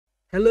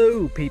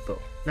Hello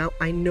people! Now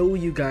I know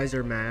you guys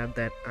are mad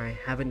that I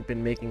haven't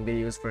been making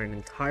videos for an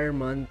entire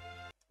month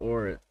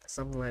or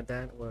something like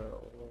that.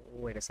 Well,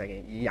 wait a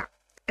second. Yeah.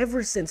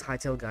 Ever since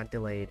Hytale got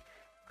delayed,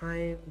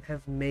 I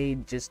have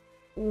made just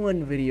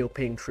one video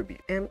paying tribute.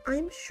 And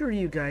I'm sure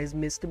you guys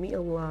missed me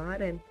a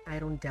lot, and I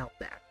don't doubt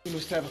that. You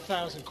must have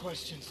 1,000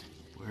 questions.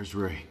 Where's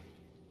Ray?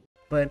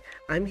 But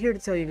I'm here to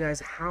tell you guys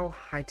how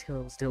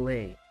Hytale's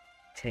delay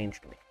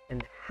changed me,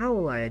 and how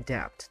will I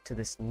adapt to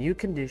this new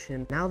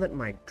condition now that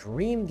my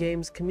dream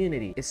games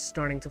community is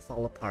starting to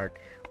fall apart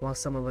while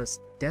some of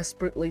us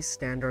desperately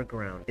stand our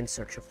ground in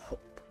search of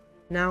hope.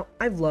 Now,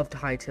 I've loved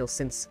Hytale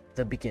since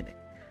the beginning.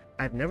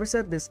 I've never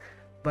said this,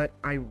 but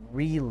I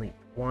really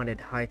wanted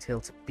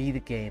Hytale to be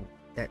the game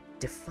that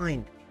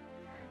defined me.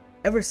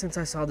 Ever since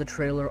I saw the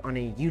trailer on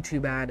a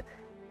YouTube ad,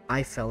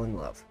 I fell in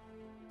love.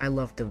 I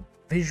loved the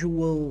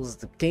visuals,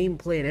 the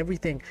gameplay,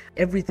 and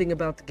everything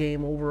about the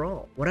game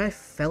overall. What I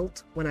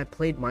felt when I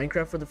played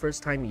Minecraft for the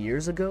first time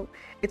years ago,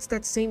 it's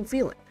that same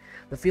feeling.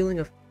 The feeling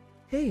of,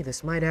 hey,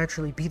 this might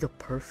actually be the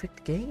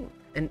perfect game.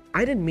 And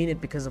I didn't mean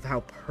it because of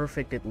how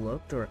perfect it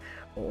looked,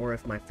 or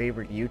if my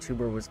favorite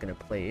YouTuber was gonna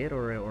play it,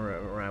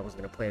 or I was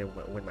gonna play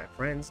it with my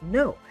friends.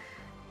 No,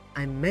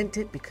 I meant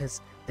it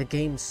because the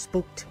game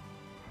spoke to me.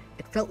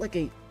 It felt like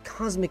a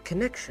cosmic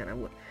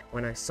connection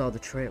when I saw the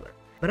trailer.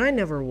 But I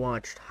never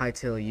watched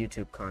Hytale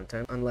YouTube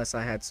content unless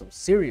I had some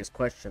serious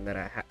question that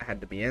I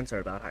had to be answered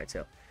about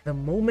Hytale. The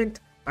moment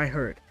I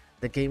heard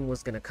the game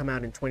was gonna come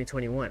out in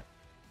 2021,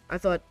 I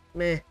thought,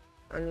 meh,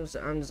 I'm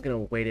just gonna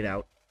wait it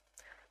out.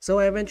 So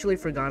I eventually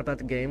forgot about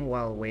the game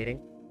while waiting.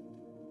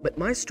 But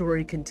my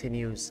story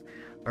continues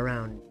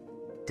around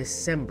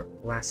December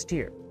last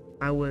year.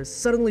 I was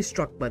suddenly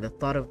struck by the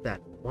thought of that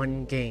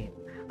one game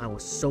I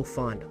was so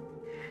fond of,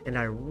 and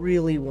I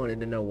really wanted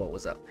to know what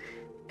was up.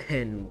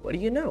 And what do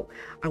you know?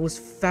 I was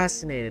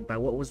fascinated by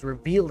what was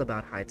revealed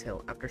about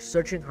Hytale. After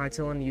searching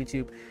Hytale on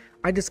YouTube,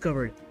 I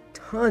discovered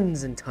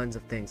tons and tons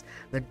of things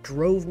that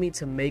drove me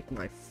to make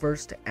my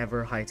first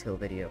ever Hytale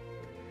video.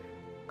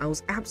 I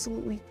was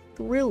absolutely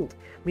thrilled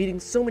meeting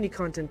so many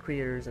content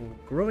creators and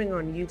growing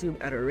on YouTube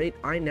at a rate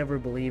I never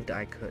believed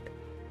I could.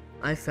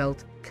 I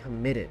felt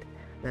committed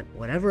that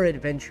whatever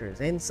adventures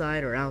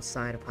inside or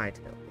outside of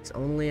Hytale, it's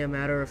only a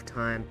matter of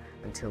time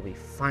until we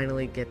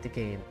finally get the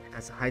game,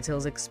 as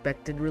Hytale's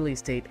expected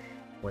release date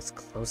was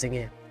closing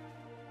in.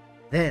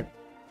 Then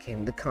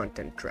came the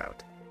content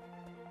drought.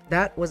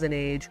 That was an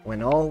age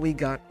when all we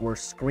got were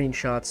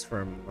screenshots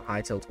from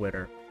Hytale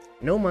Twitter.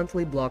 No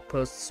monthly blog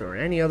posts or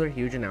any other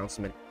huge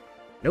announcement.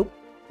 Nope,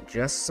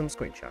 just some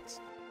screenshots.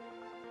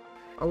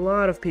 A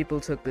lot of people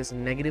took this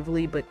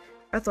negatively, but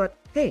I thought,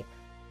 hey,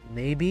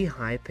 maybe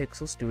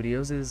Hypixel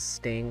Studios is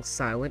staying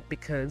silent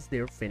because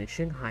they're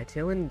finishing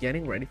Hytale and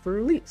getting ready for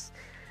release.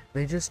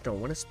 They just don't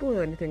want to spoil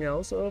anything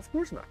else, so of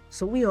course not.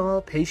 So we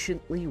all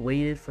patiently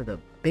waited for the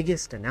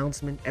biggest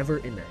announcement ever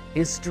in the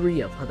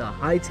history of the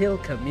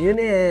Hytale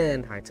community,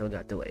 and Hytale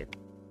got delayed.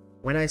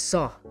 When I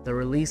saw the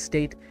release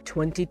date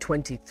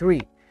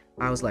 2023,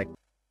 I was like,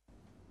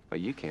 But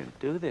you can't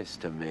do this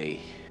to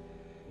me.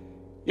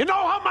 You know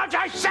how much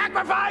I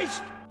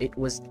sacrificed? it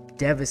was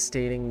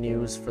devastating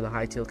news for the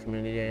Hytale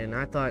community, and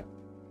I thought,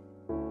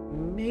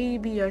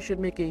 maybe I should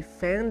make a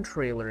fan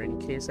trailer in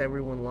case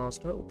everyone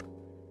lost hope.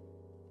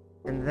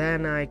 And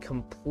then I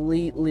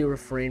completely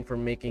refrained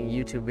from making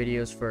YouTube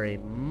videos for a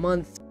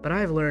month, but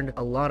I've learned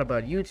a lot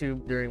about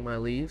YouTube during my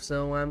leave,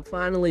 so I'm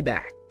finally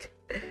back.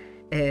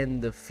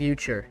 And the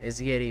future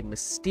is yet a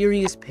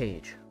mysterious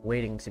page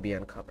waiting to be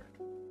uncovered.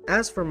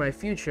 As for my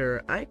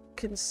future, I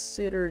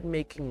considered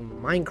making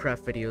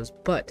Minecraft videos,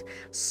 but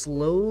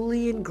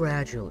slowly and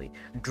gradually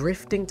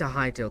drifting to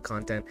Hytale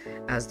content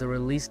as the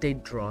release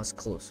date draws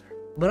closer.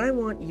 But I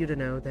want you to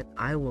know that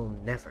I will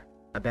never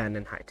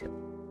abandon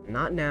Hytale.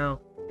 Not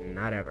now,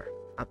 not ever.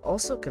 I've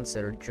also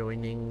considered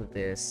joining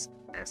this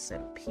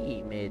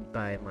SMP made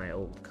by my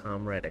old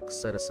comrade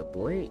Exodus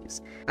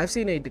Ablaze. I've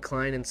seen a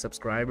decline in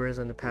subscribers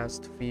in the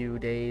past few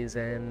days,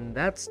 and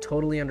that's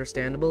totally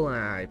understandable.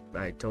 I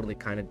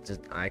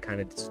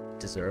kind of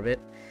deserve it.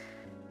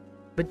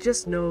 But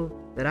just know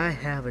that I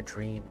have a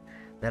dream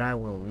that I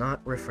will not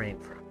refrain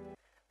from.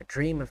 A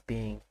dream of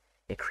being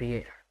a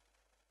creator,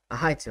 a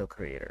Hytale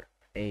creator,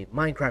 a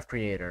Minecraft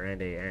creator, and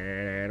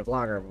a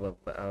vlogger.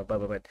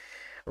 But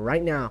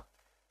right now,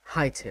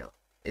 Hytale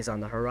is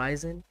on the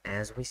horizon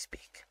as we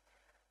speak.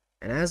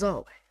 And as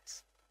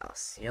always, I'll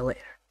see you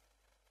later.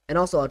 And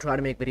also, I'll try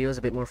to make videos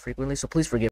a bit more frequently, so please forgive me.